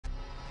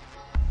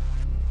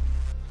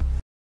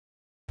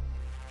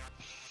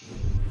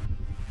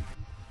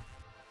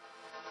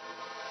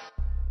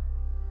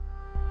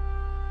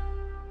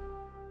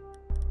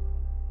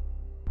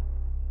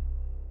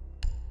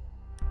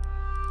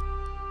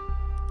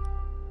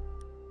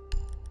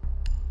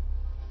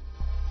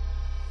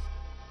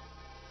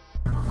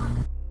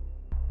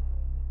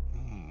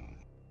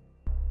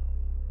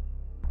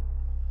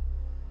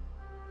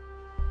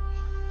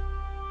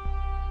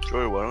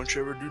Joey, why don't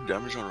you ever do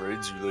damage on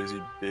raids, you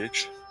lazy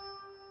bitch?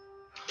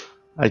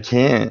 I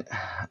can't.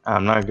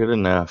 I'm not good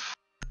enough.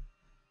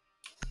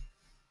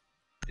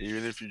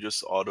 Even if you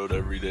just autoed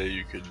every day,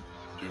 you could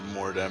do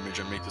more damage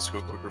and make this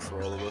go quicker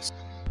for all of us.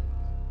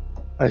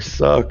 I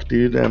suck,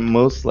 dude. At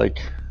most, like...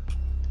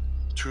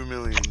 2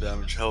 million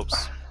damage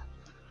helps.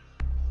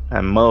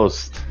 At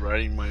most.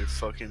 Riding my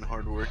fucking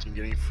hard work and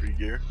getting free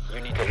gear. You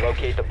need to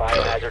locate the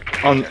biohazard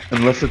container.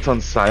 Unless it's on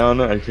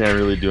Scion, I can't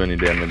really do any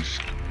damage.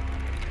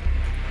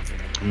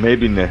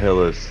 Maybe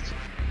Nihilist.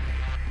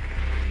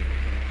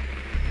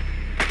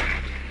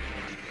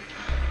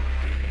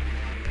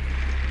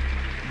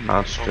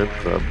 Not strip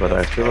club, but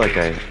I feel like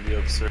I...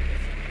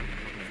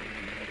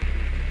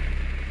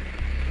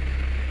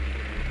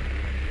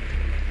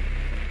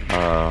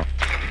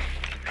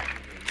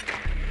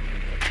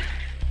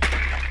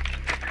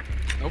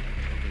 Nope.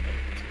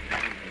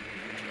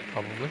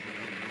 Probably.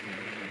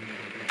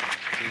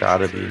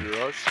 Gotta be.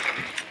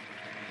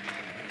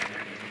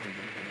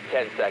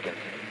 10 seconds.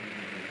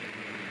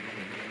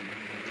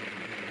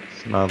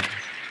 It's not...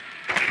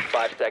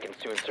 5 seconds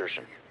to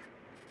insertion.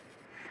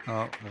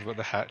 Oh, we've got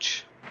the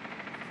hatch.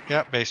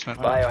 Yeah, basement.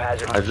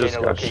 Biohazard I just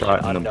container got location shot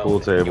in the unknown. pool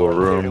table You are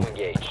clear room. to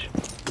engage.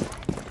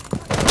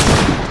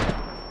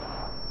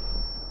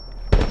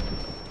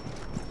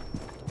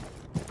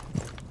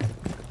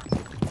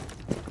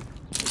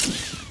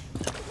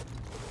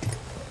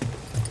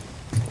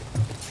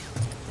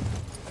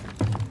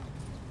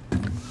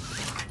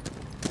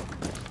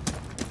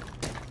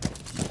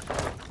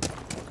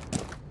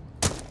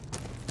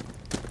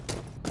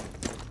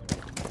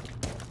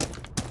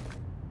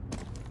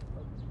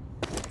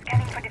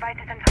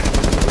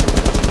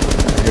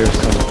 Here's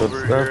some good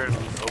Over here stuff.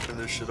 and open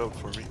this shit up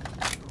for me.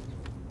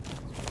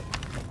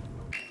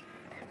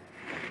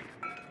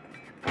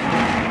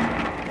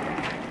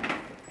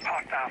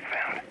 Hostile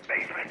found.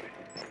 Basement.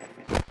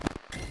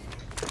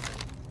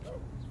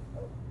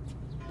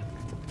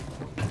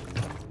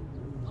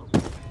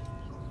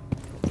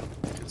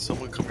 Can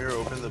someone come here,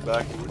 open the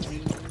back with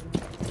me?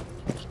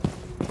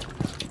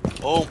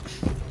 Oh!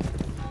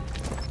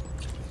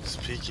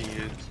 Speaking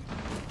it.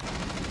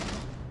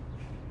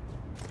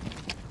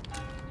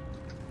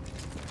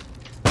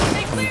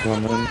 I'm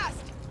coming.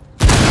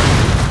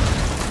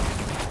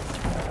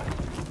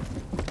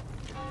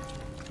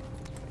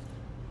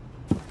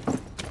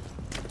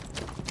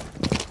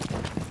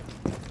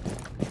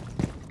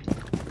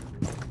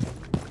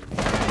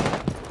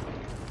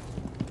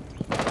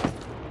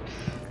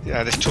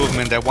 Yeah, there's two of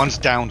them in there. One's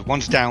downed.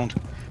 One's downed.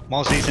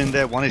 Mozzie's in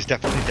there. One is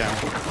definitely down.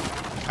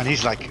 And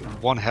he's like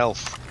 1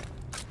 health.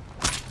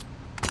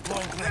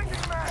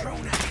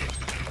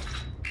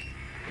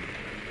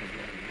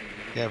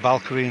 Yeah,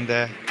 Valkyrie in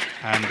there.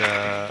 And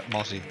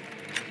Mozzie.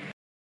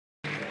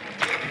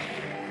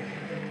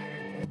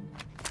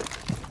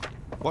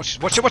 Watch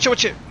it, watch it, watch it,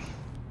 watch it!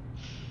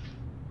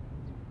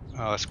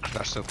 Oh,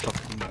 that's so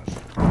fucking nuts.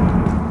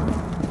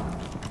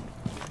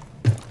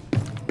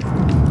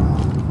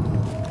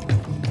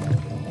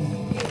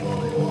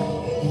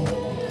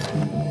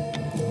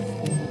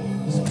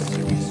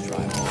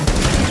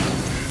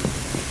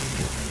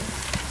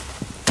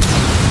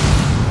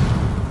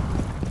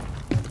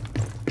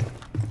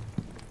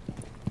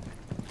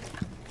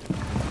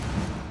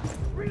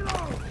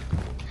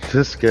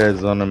 This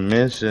guy's on a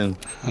mission.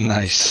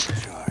 Nice.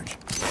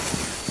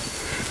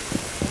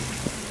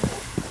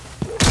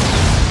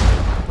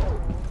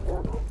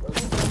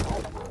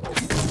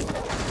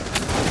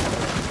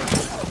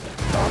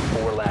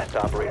 Four last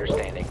operator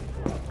standing.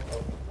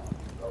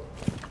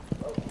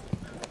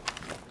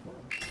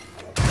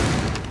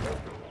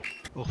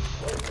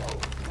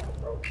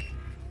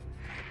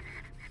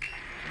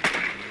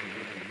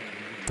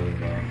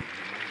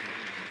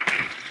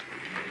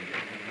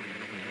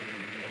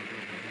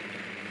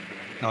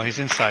 No, he's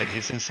inside.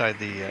 He's inside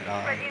the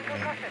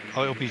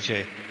OBJ.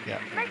 Yeah.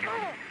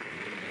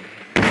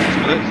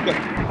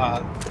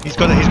 He's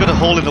got a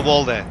hole in the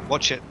wall there.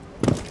 Watch it.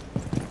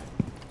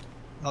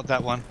 Not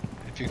that one.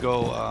 If you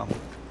go,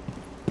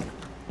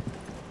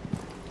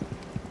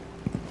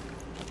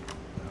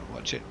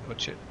 watch it.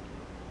 Watch it.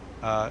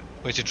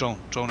 Where's your drone?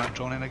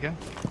 Drone in again.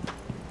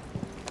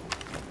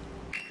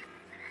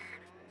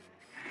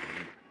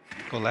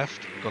 Go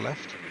left. Go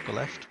left. Go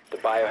left. The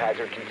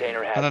biohazard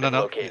container has been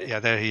No. located. Yeah,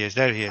 there he is.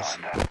 There he is.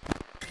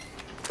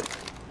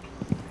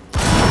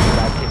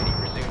 Activity.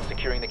 Resume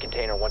securing the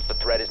container once the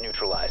threat is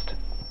neutralized.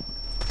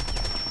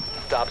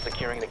 Stop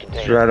securing the It's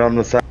container. right on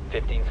the side.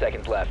 15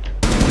 seconds left.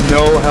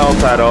 No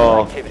health at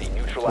all. Activity.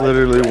 Neutralize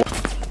Literally. the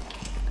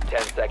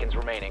threat. 10 seconds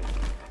remaining.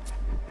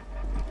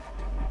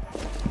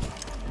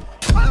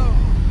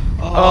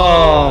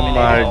 Oh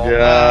my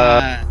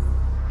god. Man.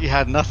 He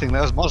had nothing.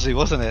 That was Mozzie,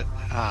 wasn't it?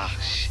 Ah,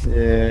 shit.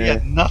 Yeah. He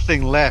had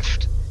nothing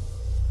left.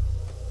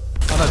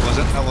 Oh, no, it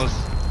wasn't. That was...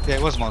 Yeah,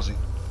 it was Mozzie.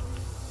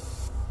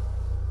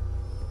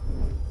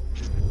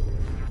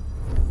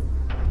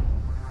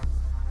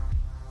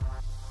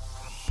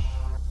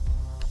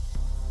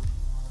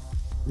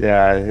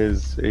 Yeah,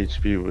 his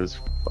HP was...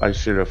 I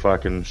should have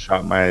fucking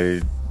shot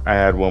my I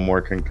had one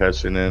more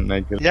concussion and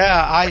I could.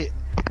 Yeah,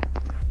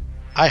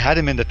 I had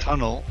him in the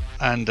tunnel,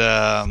 and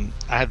I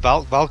had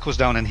Valko's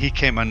down, and he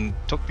came and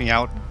took me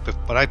out.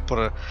 But I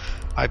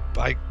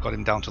got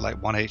him down to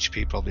like 1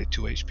 HP, probably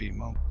 2 HP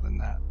more than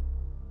that.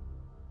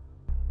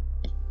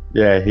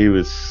 Yeah, he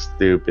was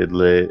stupid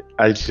lit.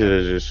 I should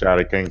have just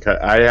shot a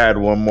concussion. I had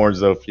one more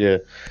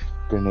Zofia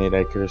grenade.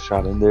 I could have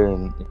shot in there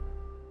and.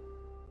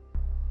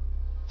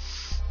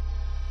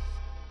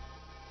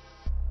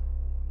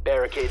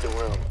 Barricade the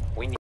room.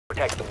 We need to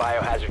protect the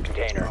biohazard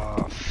container.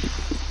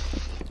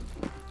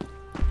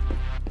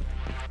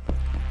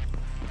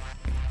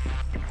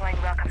 Deploying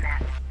welcome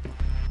mat.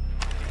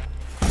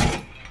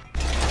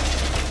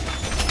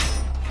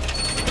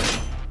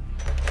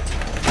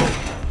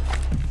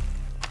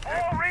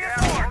 All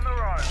reinforced! On the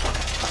road.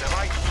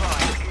 Device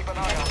prime. Keep an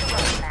eye on the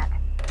welcome mat.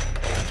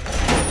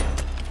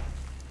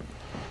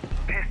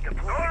 Piss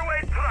deployed.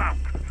 Doorway trapped.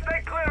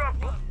 Stay clear of...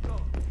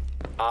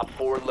 Op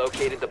 4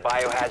 located the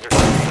biohazard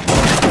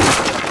container.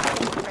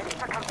 Ready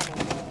for company.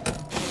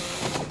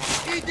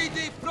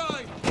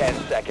 10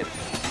 seconds.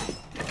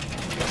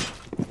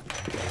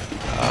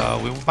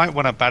 We might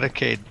want to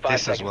barricade 5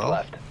 this as seconds well.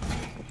 left.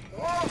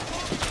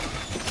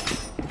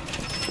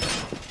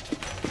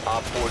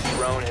 Op 4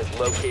 drone has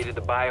located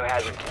the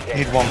biohazard container.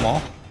 Need one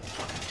more.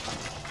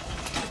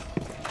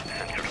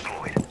 Sensor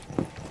deployed.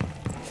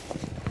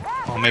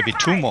 Or maybe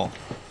 2 more.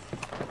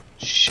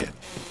 Shit.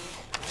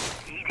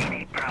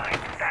 EDD prime.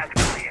 That's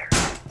clear.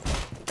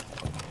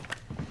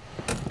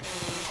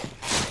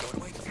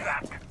 Doorway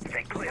trapped.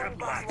 Stay clear of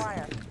black.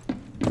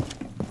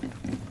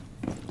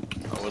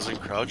 I wasn't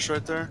crouched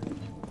right there.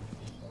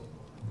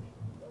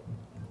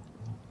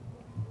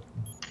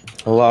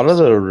 A lot of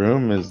the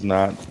room is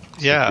not.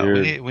 Yeah,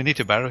 secured. we need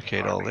to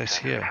barricade all this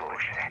here.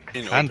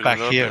 You can And open back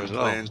it up here and as play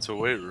well. into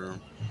weight room.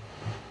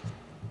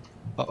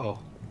 Uh-oh.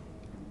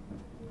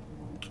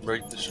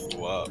 Break this.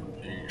 Wow,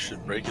 you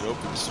should break it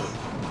open. So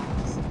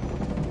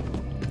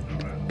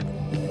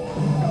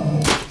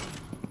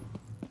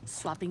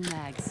Swapping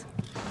mags.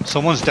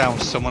 Someone's down.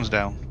 Someone's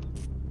down.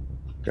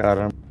 Got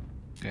him.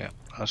 Yeah,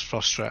 that's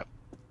frost trap.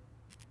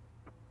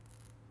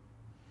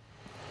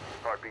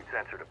 Heartbeat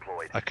sensor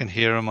deployed. I can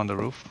hear him on the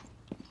roof.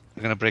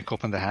 They're gonna break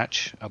open the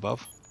hatch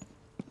above.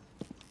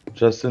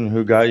 Justin,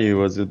 who got you?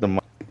 Was it the?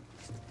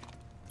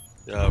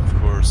 yeah, of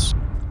course.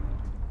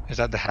 Is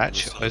that the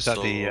hatch or is that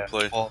the Solo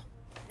play. wall?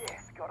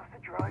 Yes, got us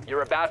a drive.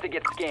 You're about to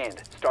get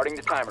scanned. Starting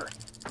the timer.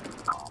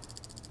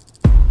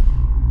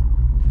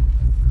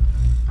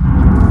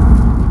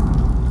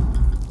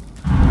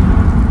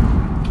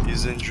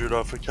 He's injured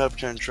off a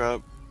Capcan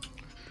trap.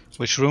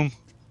 Which room?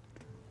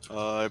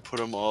 I put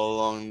him all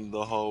along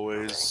the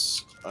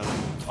hallways,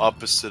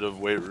 opposite of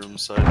weight room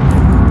side.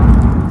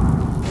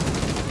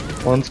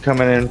 One's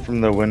coming in from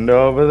the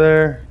window over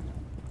there.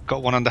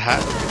 Got one on the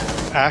hat.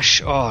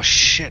 Ash. Oh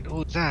shit.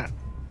 Who's that?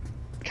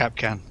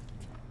 Capcan.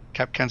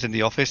 Capcan's in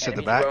the office at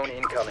the Enemy back. drone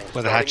incoming.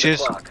 Where the Starting hatch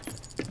is? clock.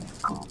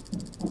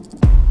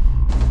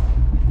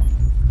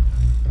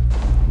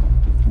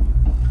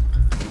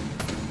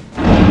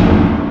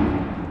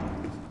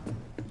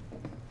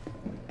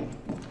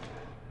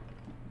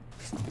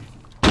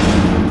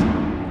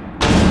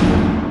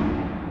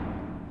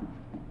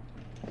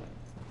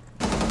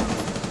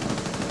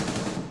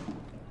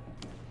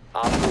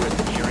 Op 4 is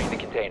securing the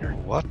container.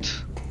 What?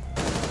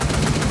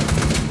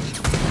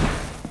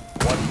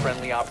 One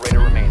friendly operator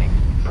remaining.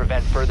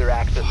 Prevent further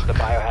access to the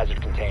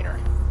biohazard container.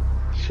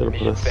 Should have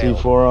put a Mission failed.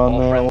 C4 on All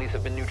there. friendlies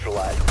have been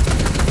neutralized.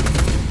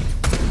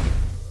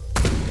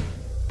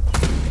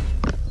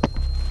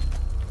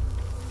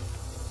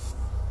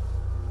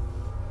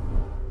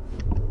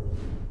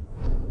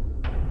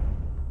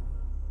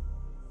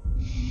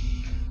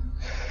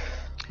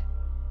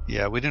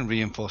 Yeah, we didn't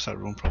reinforce that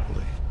room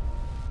properly.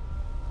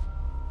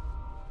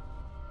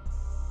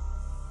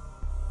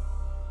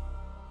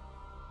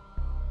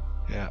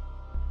 Yeah.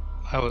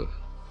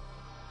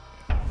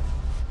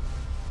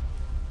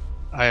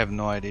 I have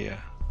no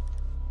idea.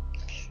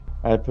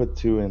 I put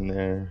 2 in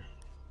there,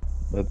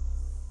 but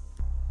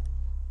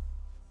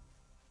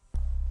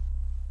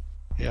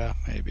Yeah,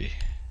 maybe.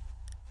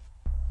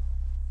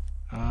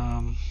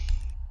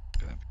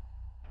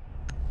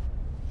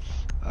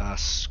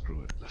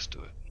 Screw it. Let's do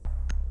it.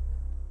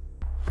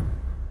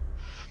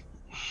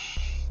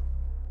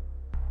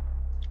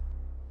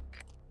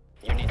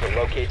 You need to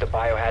locate the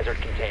biohazard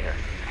container.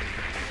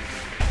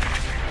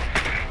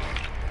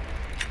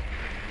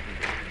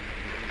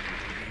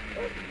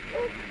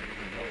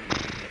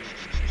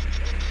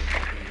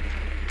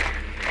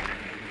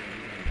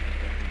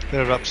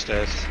 They're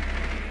upstairs.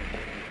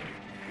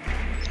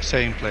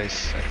 Same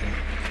place, I think.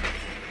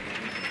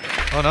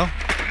 Oh no.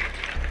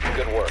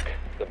 Good work.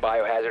 The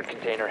biohazard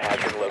container has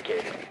been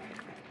located.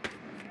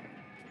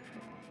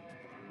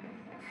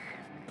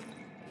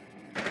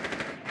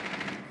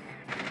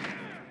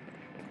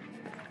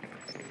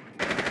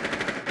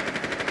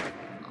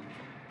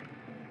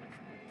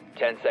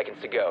 Ten seconds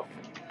to go.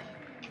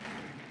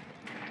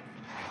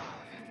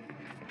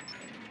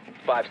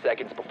 5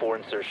 seconds before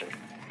insertion.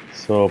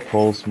 So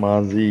Pulse,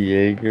 Mozzie,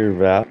 Jaeger,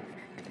 Val.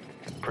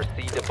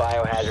 Proceed to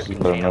biohazard There's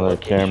container another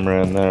location.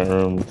 camera in that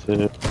room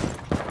too.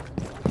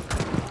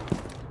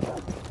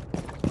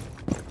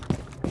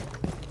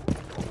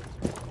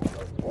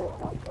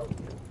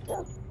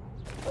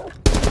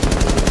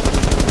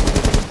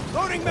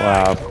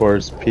 Wow, of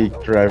course,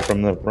 peeked right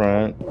from the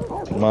front.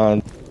 Come on,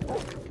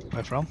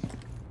 Where from?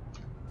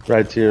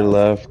 right to your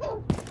left.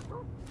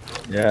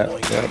 Yeah,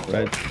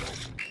 right.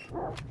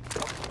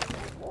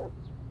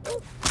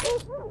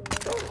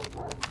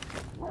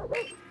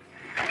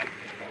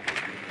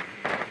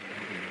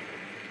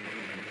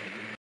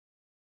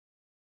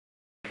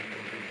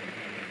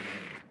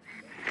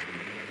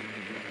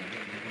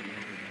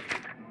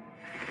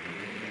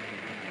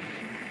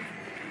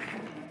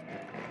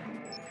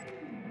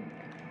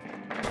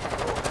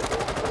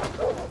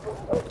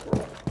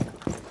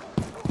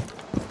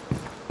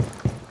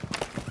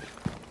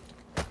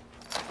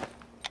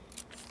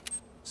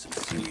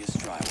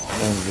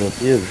 And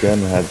Zophia's gun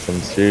had some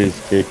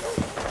serious kick.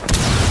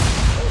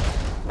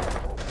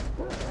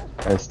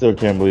 I still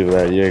can't believe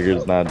that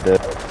Jaeger's not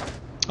dead.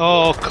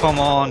 Oh, come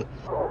on.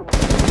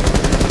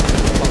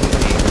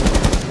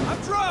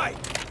 I'm dry.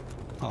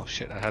 Oh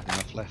shit, I had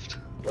enough left.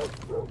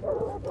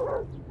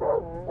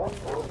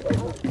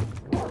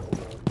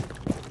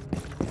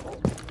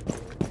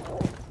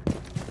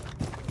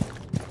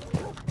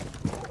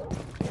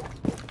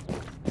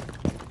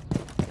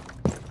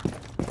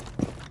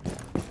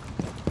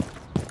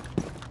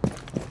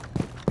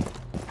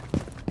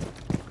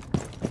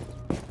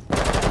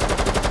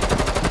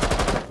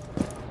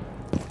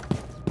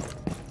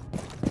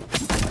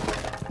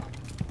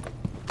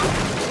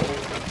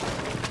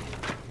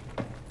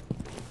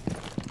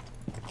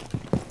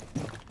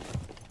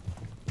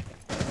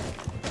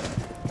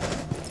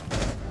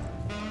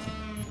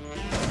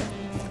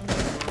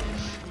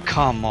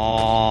 Come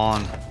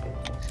on.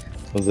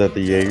 Was that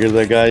the Jaeger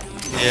that guy?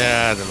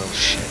 Yeah, the little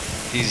shit.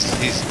 He's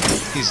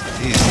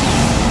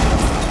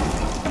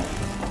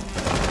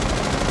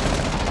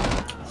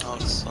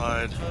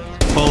Outside.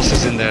 Pulse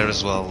is in there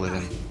as well with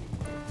him.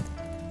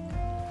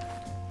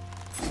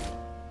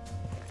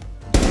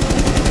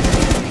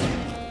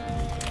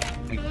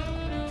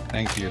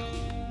 Thank you.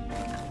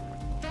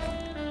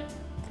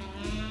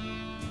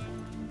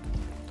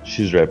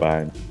 She's right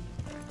behind.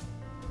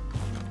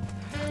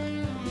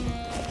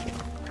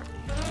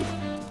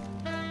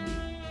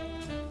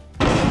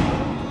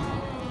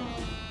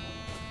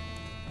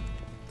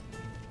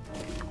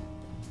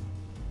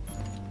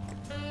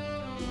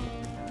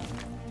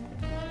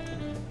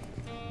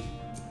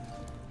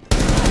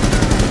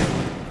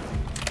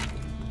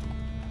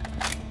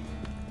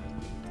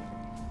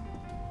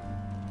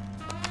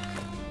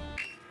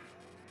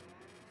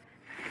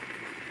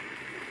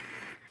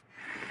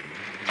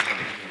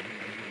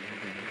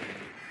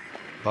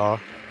 Bar.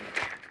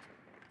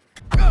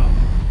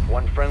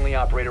 One friendly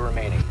operator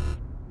remaining.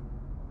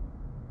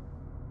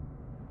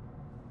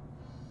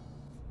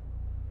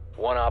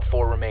 One op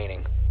 4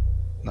 remaining.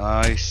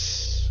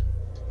 Nice.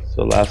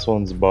 So last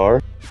one's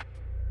bar.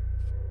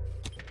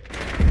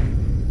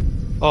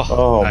 Oh,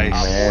 Oh, nice.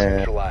 Op 4 man.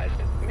 neutralized.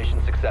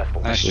 Mission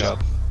successful. Nice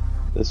job.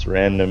 This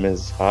random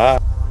is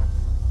hot.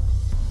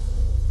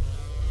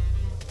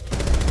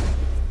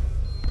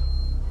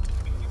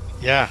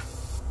 Yeah.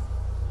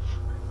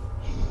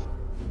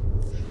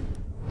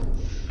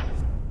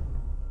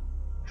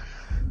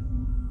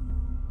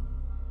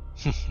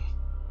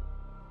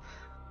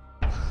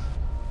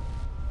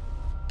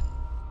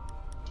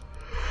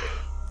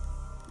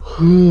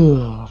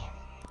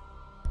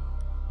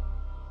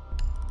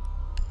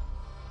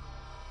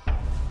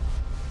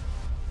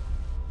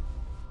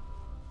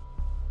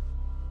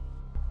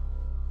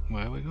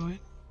 Where are we going?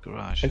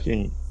 Garage.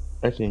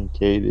 I can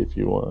Kate if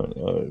you want.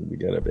 We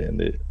got a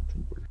bandit. I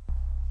think we're...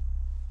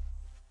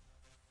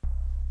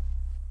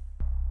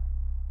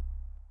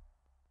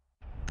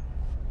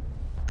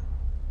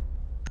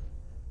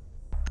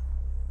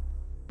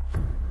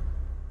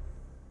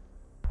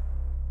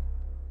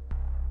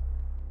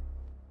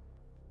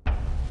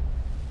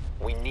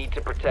 We need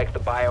to protect the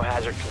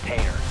biohazard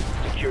container.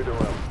 Secure the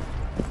room.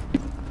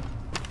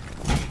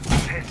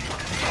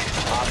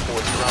 Op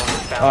 4 drone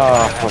has found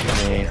Oh, the fuck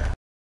biohazard me. container.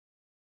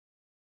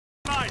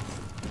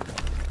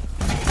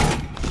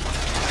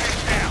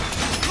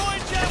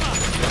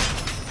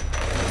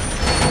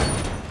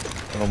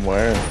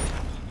 Somewhere.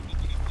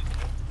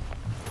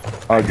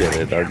 I'll get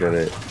it. I'll get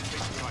it.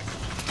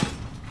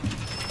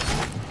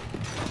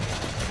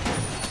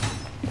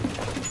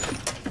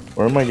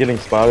 Where am I getting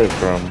spotted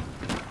from?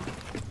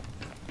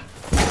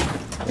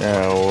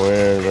 Yeah,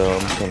 where though?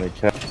 I'm trying to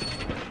catch.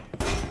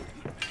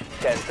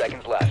 10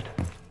 seconds left.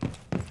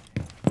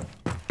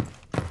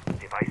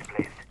 Device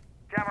placed.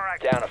 Jammer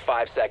active. Down to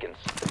 5 seconds.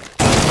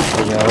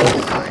 Anything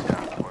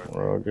else?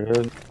 We're all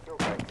good.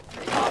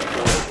 Op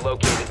 4 has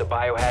located the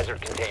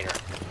biohazard container.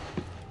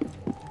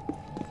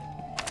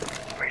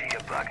 Ready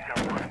to bug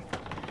someone.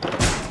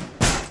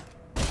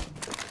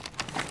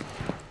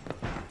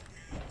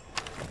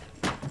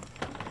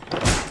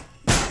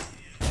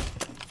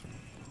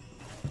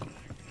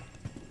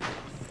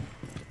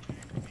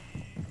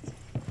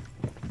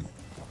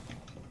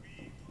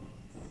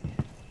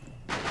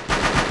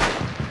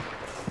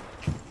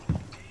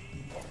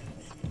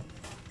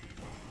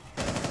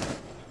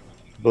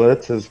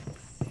 Blitz is.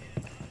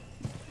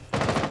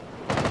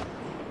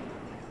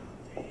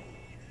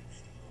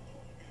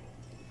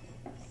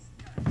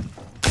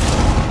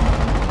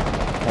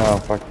 Oh,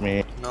 fuck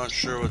me. Not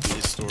sure what the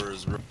East door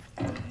is.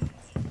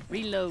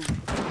 Reload.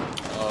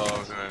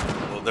 Oh, okay.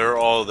 Well, they're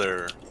all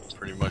there.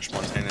 Pretty much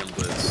Montaigne and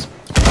Blitz.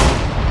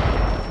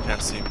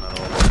 Can't see them at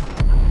all.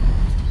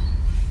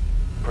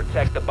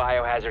 Protect the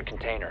biohazard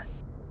container.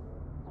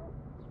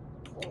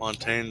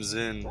 Montaigne's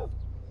in.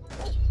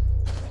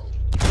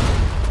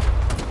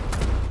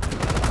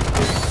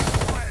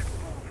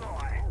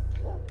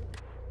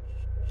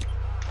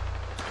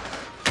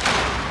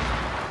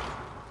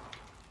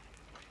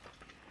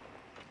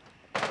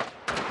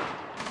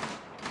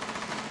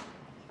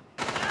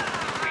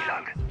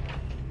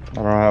 I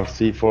don't have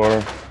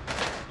C4.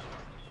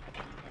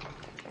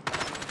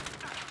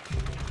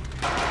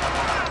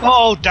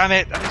 Oh, damn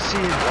it! I didn't see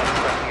him. One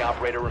friendly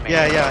operator remaining.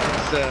 Yeah,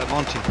 it's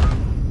Monty.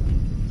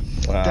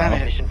 Wow. Damn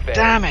it. Mission failed.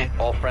 Damn it.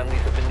 All friendlies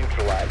have been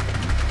neutralized.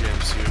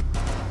 Game's here.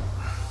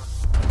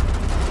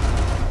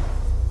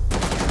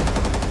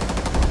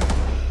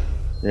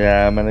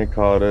 Yeah, I'm gonna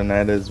call it a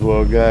night as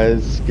well,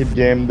 guys. Good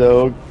game,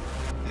 though.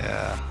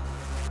 Yeah.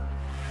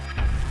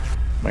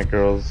 My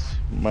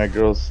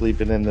girl's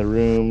sleeping in the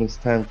room. It's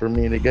time for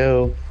me to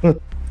go.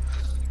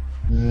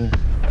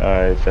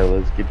 Alright,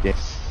 fellas. Good game.